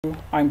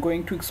I'm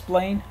going to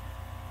explain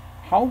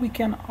how we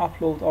can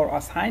upload our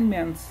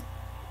assignments,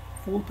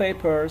 full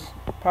papers,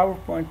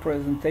 PowerPoint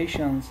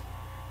presentations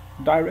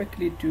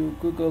directly to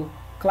Google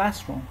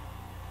Classroom.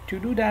 To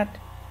do that,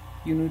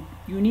 you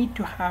need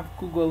to have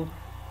Google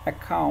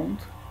account,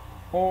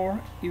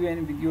 or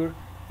even with your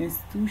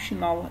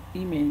institutional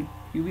email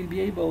you will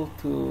be able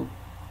to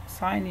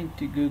sign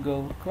into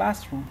Google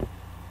Classroom.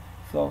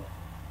 So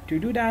to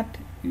do that,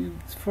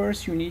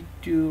 first you need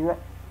to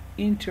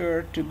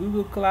enter to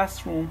Google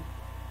Classroom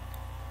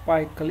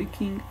by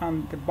clicking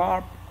on the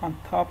bar on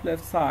top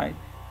left side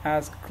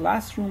as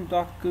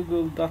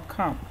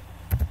classroom.google.com.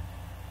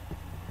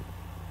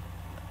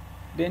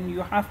 Then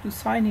you have to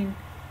sign in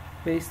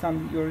based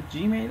on your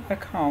Gmail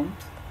account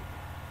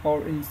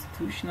or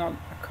institutional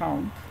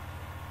account.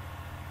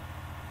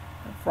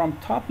 From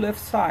top left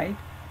side,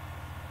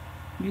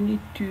 you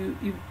need to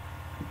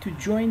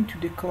join to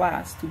the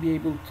class to be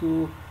able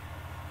to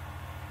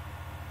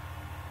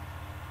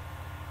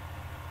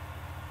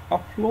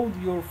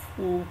upload your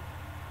full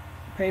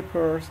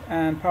papers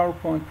and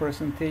PowerPoint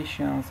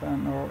presentations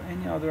or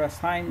any other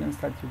assignments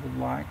that you would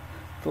like.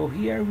 So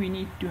here we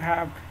need to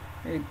have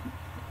a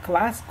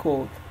class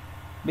code.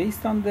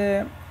 Based on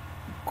the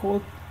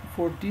code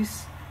for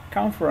this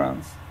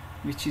conference,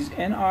 which is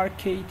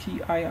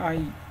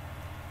NRKTIIO,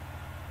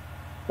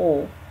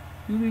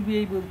 you will be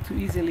able to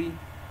easily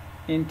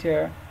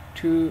enter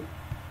to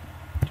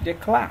the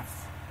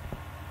class.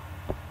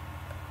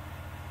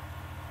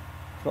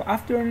 So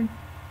after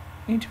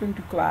entering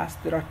to class,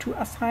 there are two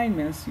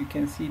assignments. You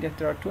can see that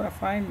there are two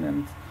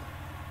assignments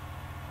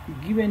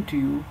given to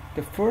you.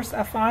 The first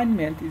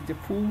assignment is the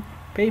full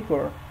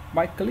paper.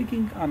 By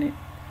clicking on it,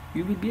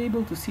 you will be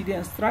able to see the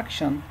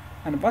instruction,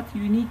 and what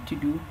you need to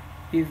do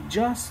is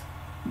just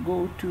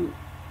go to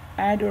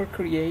add or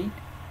create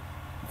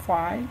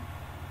file,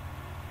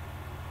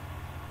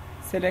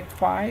 select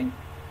file,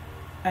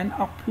 and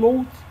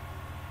upload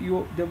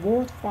the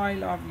Word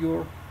file of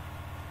your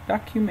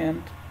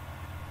document.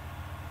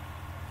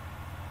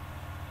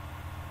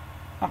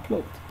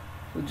 Upload.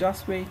 So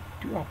just wait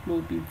to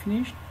upload be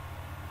finished.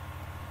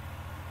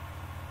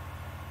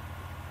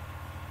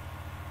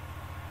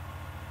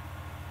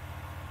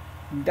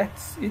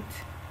 That's it.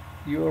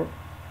 Your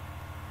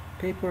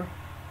paper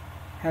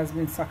has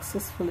been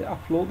successfully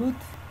uploaded.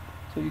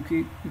 So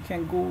you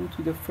can go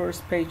to the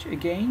first page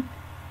again,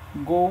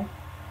 go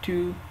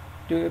to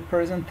the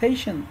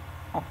presentation,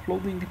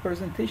 uploading the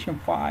presentation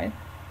file.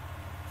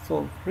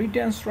 So read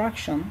the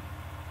instruction,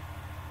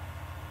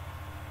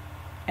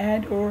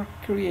 add or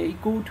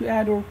create, go to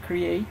add or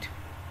create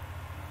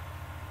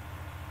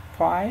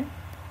file,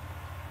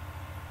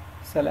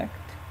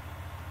 select,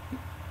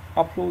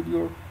 upload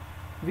your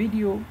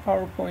video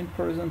PowerPoint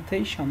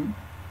presentation,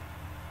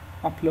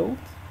 upload,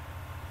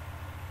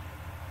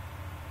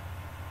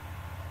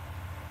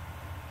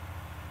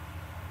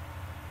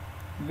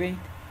 wait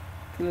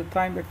till the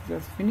time that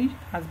it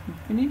has been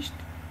finished,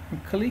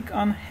 and click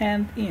on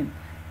hand in,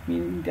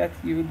 meaning that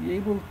you will be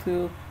able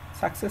to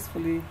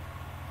successfully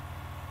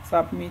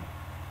submit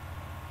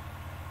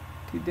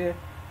to the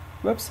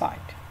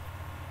website.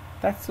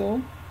 That's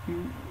all.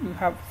 You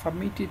have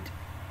submitted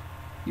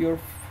your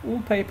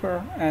full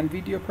paper and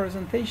video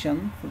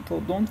presentation. So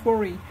don't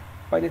worry,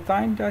 by the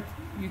time that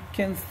you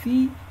can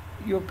see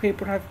your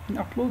paper has been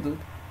uploaded,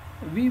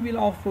 we will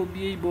also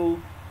be able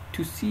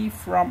to see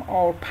from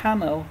our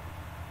panel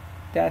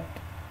that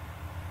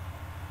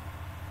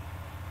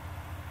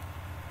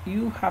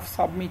you have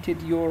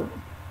submitted your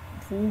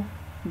full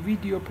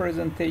video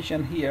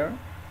presentation here.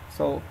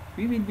 So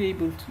we will be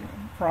able to,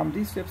 from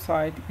this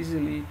website,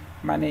 easily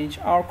manage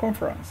our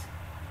conference.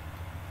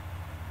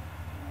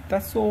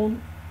 That's all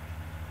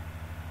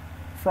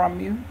from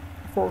you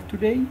for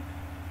today.